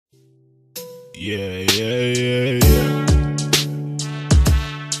Yeah.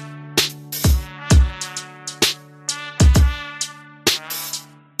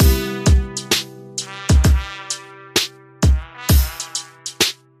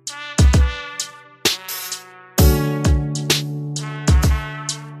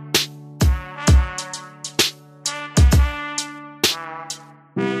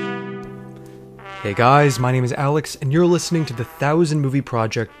 Hey guys, my name is Alex, and you're listening to the 1000 Movie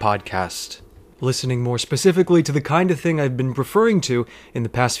Project podcast. Listening more specifically to the kind of thing I've been referring to in the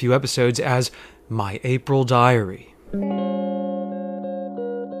past few episodes as my April diary.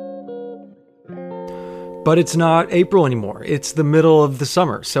 But it's not April anymore, it's the middle of the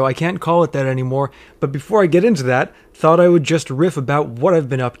summer, so I can't call it that anymore. But before I get into that, thought I would just riff about what I've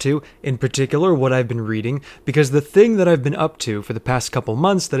been up to, in particular what I've been reading, because the thing that I've been up to for the past couple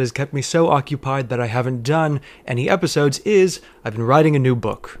months that has kept me so occupied that I haven't done any episodes is I've been writing a new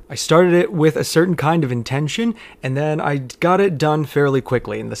book. I started it with a certain kind of intention, and then I got it done fairly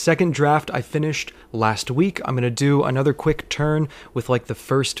quickly. In the second draft I finished last week. I'm going to do another quick turn with like the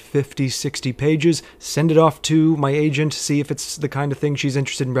first 50, 60 pages, send it off to my agent, see if it's the kind of thing she's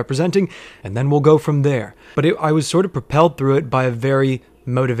interested in representing, and then we'll go from there. But I was sort of propelled through it by a very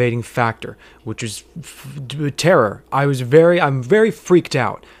motivating factor, which is terror. I'm very freaked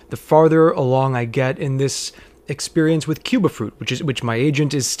out the farther along I get in this experience with Cuba Fruit, which my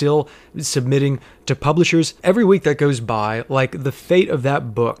agent is still submitting to publishers. Every week that goes by, like, the fate of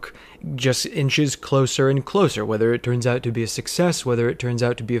that book just inches closer and closer. Whether it turns out to be a success, whether it turns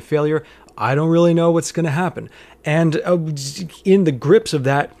out to be a failure, I don't really know what's going to happen. And in the grips of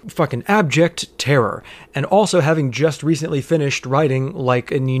that fucking abject terror, and also having just recently finished writing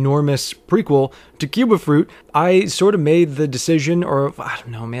like an enormous prequel to Cuba Fruit, I sort of made the decision, or I don't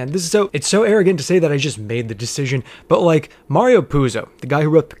know, man, it's so arrogant to say that I just made the decision, but like Mario Puzo, the guy who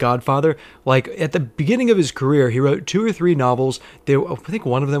wrote The Godfather, like at the beginning of his career, he wrote 2 or 3 novels. I think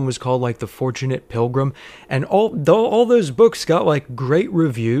one of them was called like The Fortunate Pilgrim, and all those books got like great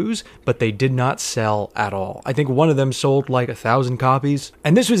reviews, but they did not sell at all. I think one of them sold like 1,000 copies,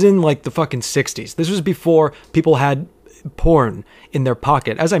 and this was in like the fucking 60s. This was before people had porn in their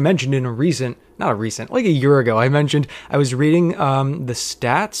pocket. As I mentioned in like a year ago, I mentioned I was reading the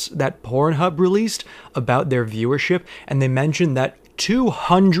stats that Pornhub released about their viewership, and they mentioned that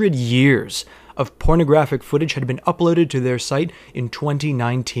 200 years of pornographic footage had been uploaded to their site in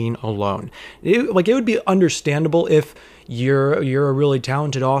 2019 alone. It would be understandable if you're a really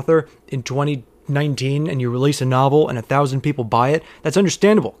talented author in 2019 and you release a novel and 1,000 people buy it. That's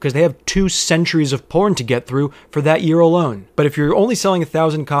understandable because they have 2 centuries of porn to get through for that year alone. But if you're only selling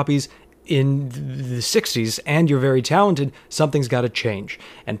 1,000 copies in the 60s and you're very talented, something's got to change.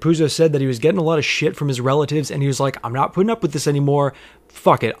 And Puzo said that he was getting a lot of shit from his relatives, and he was like, I'm not putting up with this anymore.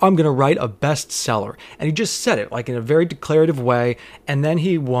 Fuck it, I'm gonna write a bestseller. And he just said it like in a very declarative way, and then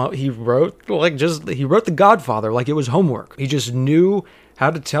he wrote The Godfather like it was homework. He just knew how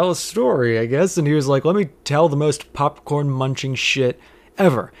to tell a story, I guess, and he was like, let me tell the most popcorn munching shit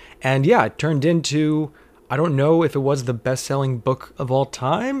ever. And yeah, it turned into, I don't know if it was the best-selling book of all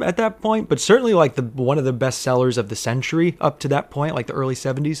time at that point, but certainly like one of the best sellers of the century up to that point, like the early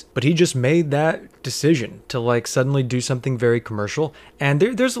 70s. But he just made that decision to like suddenly do something very commercial. And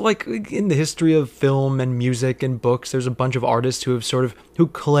there's like in the history of film and music and books, there's a bunch of artists who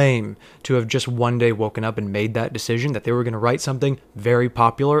claim to have just one day woken up and made that decision that they were going to write something very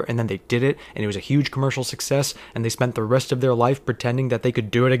popular, and then they did it, and it was a huge commercial success, and they spent the rest of their life pretending that they could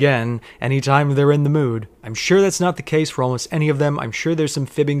do it again anytime they're in the mood. I'm sure that's not the case for almost any of them. I'm sure there's some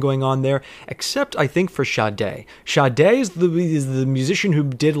fibbing going on there, except I think for Sade. Sade is the musician who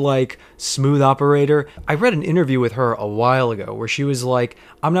did like Smooth Operator. I read an interview with her a while ago where she was like,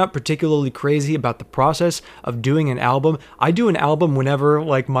 I'm not particularly crazy about the process of doing an album. I do an album whenever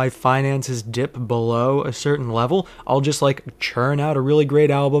like my finances dip below a certain level. I'll just like churn out a really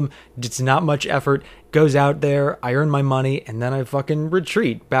great album. It's not much effort, goes out there, I earn my money, and then I fucking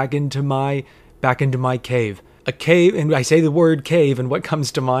retreat back into my cave. A cave, and I say the word cave, and what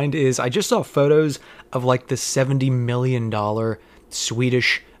comes to mind is I just saw photos of like the $70 million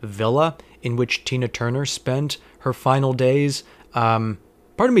Swedish villa in which Tina Turner spent her final days.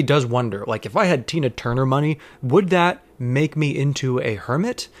 Part of me does wonder, like, if I had Tina Turner money, would that make me into a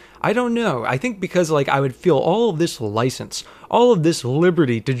hermit? I don't know. I think because, like, I would feel all of this license, all of this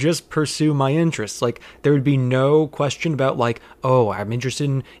liberty to just pursue my interests. Like, there would be no question about, like, oh, I'm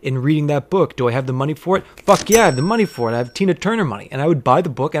interested in reading that book. Do I have the money for it? Fuck yeah, I have the money for it. I have Tina Turner money. And I would buy the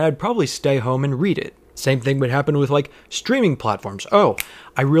book, and I'd probably stay home and read it. Same thing would happen with like streaming platforms. Oh,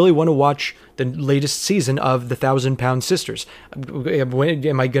 I really want to watch the latest season of The 1,000-Pound Sisters.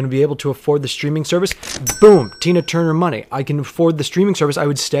 Am I going to be able to afford the streaming service? Boom, Tina Turner money. I can afford the streaming service. I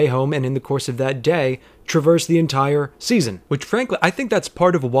would stay home and in the course of that day, traverse the entire season. Which frankly, I think that's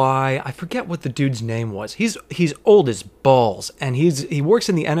part of why, I forget what the dude's name was. He's old as balls, and he works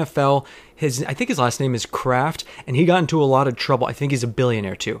in the NFL. I think his last name is Kraft, and he got into a lot of trouble. I think he's a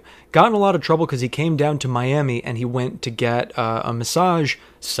billionaire too. Got in a lot of trouble because he came down to Miami and he went to get a massage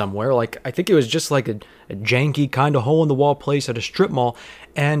somewhere. Like, I think it was just like a janky kind of hole-in-the-wall place at a strip mall,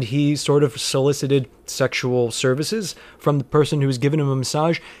 and he sort of solicited sexual services from the person who was giving him a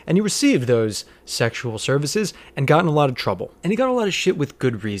massage, and he received those sexual services and got in a lot of trouble. And he got a lot of shit with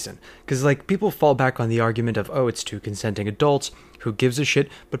good reason, because like people fall back on the argument of, oh, it's two consenting adults, who gives a shit?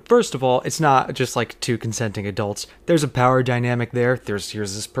 But first of all, it's not just like two consenting adults. There's a power dynamic there. Here's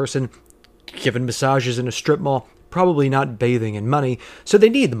this person giving massages in a strip mall, probably not bathing in money, so they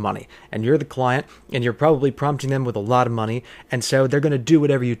need the money. And you're the client, and you're probably prompting them with a lot of money, and so they're going to do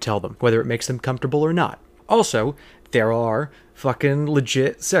whatever you tell them, whether it makes them comfortable or not. Also, there are fucking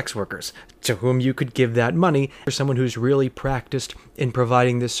legit sex workers to whom you could give that money for someone who's really practiced in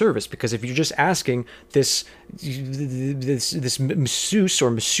providing this service. Because if you're just asking this masseuse or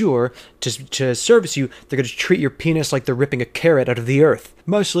masseur to service you, they're going to treat your penis like they're ripping a carrot out of the earth.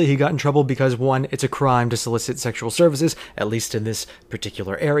 Mostly he got in trouble because, one, it's a crime to solicit sexual services, at least in this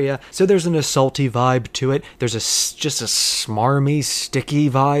particular area. So there's an assaulty vibe to it. There's just a smarmy, sticky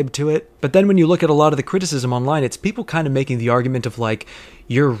vibe to it. But then when you look at a lot of the criticism online, it's people kind of making the argument of like,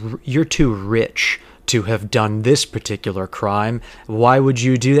 you're too rich to have done this particular crime. Why would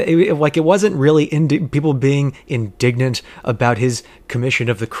you do that? It wasn't really people being indignant about his commission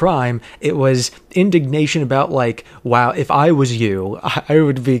of the crime. It was indignation about like, wow, if I was you, I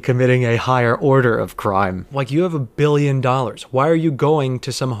would be committing a higher order of crime. Like, you have $1 billion. Why are you going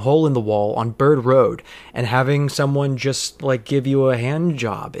to some hole in the wall on Bird Road and having someone just like give you a hand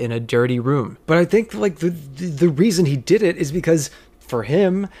job in a dirty room? But I think like the reason he did it is because for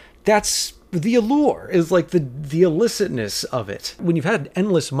him, that's the allure, is like the illicitness of it. When you've had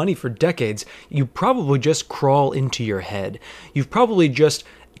endless money for decades, you probably just crawl into your head. You've probably just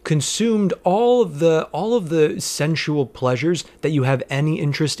consumed all of the sensual pleasures that you have any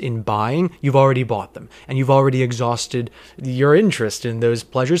interest in buying. You've already bought them, and you've already exhausted your interest in those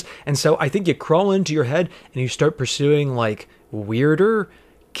pleasures. And so I think you crawl into your head and you start pursuing like weirder,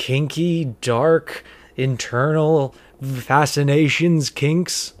 kinky, dark, internal fascinations,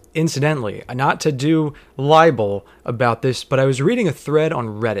 kinks. Incidentally, not to do libel about this, but I was reading a thread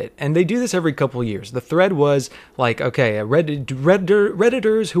on Reddit, and they do this every couple of years. The thread was like, okay,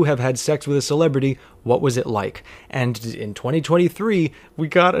 Redditors who have had sex with a celebrity, what was it like? And in 2023, we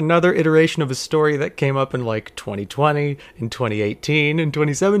got another iteration of a story that came up in like 2020, in 2018, in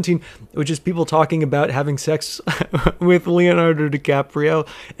 2017, which is people talking about having sex with Leonardo DiCaprio,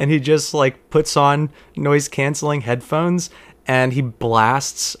 and he just like puts on noise-canceling headphones and he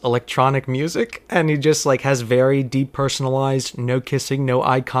blasts electronic music, and he just like has very depersonalized, no kissing, no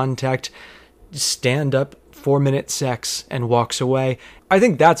eye contact, stand-up 4-minute sex and walks away. I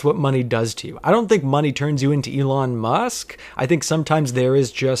think that's what money does to you. I don't think money turns you into Elon Musk. I think sometimes there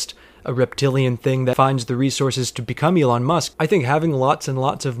is just a reptilian thing that finds the resources to become Elon Musk. I think having lots and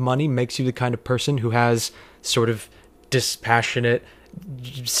lots of money makes you the kind of person who has sort of dispassionate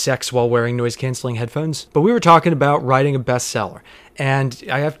sex while wearing noise-canceling headphones. But we were talking about writing a bestseller, and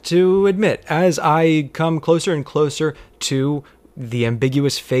I have to admit, as I come closer and closer to the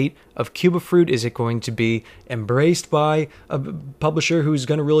ambiguous fate of Cuba Fruit, is it going to be embraced by a publisher who's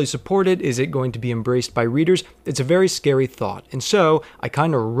going to really support it? Is it going to be embraced by readers? It's a very scary thought. And so I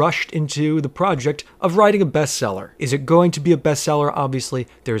kind of rushed into the project of writing a bestseller. Is it going to be a bestseller? Obviously,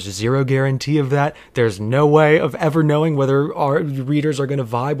 there's zero guarantee of that. There's no way of ever knowing whether our readers are going to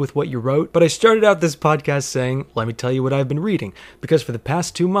vibe with what you wrote. But I started out this podcast saying, let me tell you what I've been reading. Because for the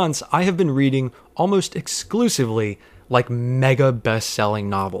past 2 months, I have been reading almost exclusively like mega best-selling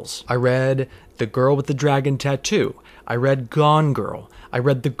novels. I read The Girl with the Dragon Tattoo. I read Gone Girl. I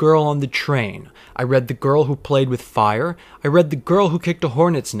read The Girl on the Train. I read The Girl Who Played with Fire. I read The Girl Who Kicked a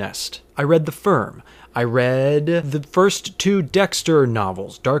Hornet's Nest. I read The Firm. I read the first 2 Dexter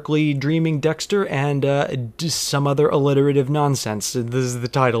novels, Darkly Dreaming Dexter and some other alliterative nonsense. This is the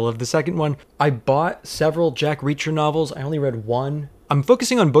title of the second one. I bought several Jack Reacher novels. I only read one. I'm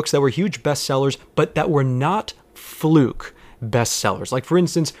focusing on books that were huge bestsellers, but that were not fluke bestsellers. Like, for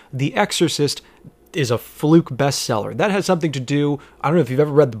instance, The Exorcist is a fluke bestseller. That has something to do, I don't know if you've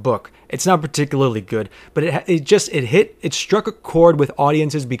ever read the book. It's not particularly good, but it struck a chord with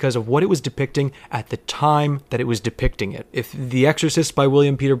audiences because of what it was depicting at the time that it was depicting it. If The Exorcist by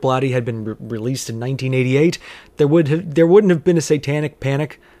William Peter Blatty had been released in 1988, there wouldn't have been a satanic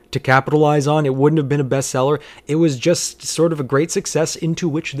panic to capitalize on. It wouldn't have been a bestseller. It was just sort of a great success into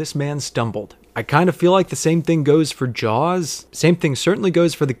which this man stumbled. I kind of feel like the same thing goes for Jaws. Same thing certainly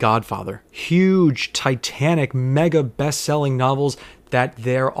goes for The Godfather. Huge, titanic, mega best-selling novels that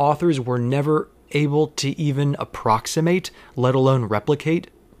their authors were never able to even approximate, let alone replicate.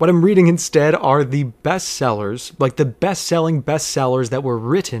 What I'm reading instead are the bestsellers, like the best-selling bestsellers that were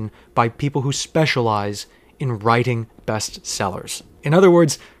written by people who specialize in writing bestsellers. In other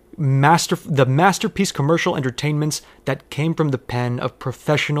words, the masterpiece commercial entertainments that came from the pen of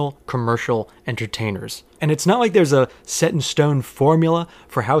professional commercial entertainers. And it's not like there's a set-in-stone formula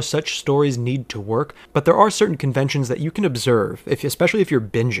for how such stories need to work, but there are certain conventions that you can observe, especially if you're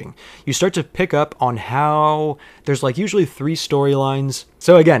binging. You start to pick up on how there's usually 3 storylines.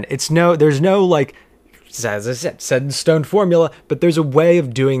 So again, there's no as I said, set-in-stone formula, but there's a way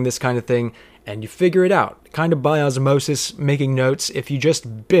of doing this kind of thing, and you figure it out, kind of by osmosis, making notes if you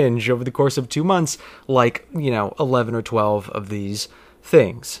just binge over the course of 2 months, 11 or 12 of these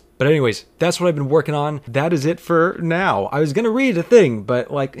things. But anyways, that's what I've been working on. That is it for now. I was going to read a thing, but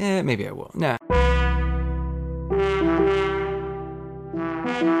maybe I will. Nah.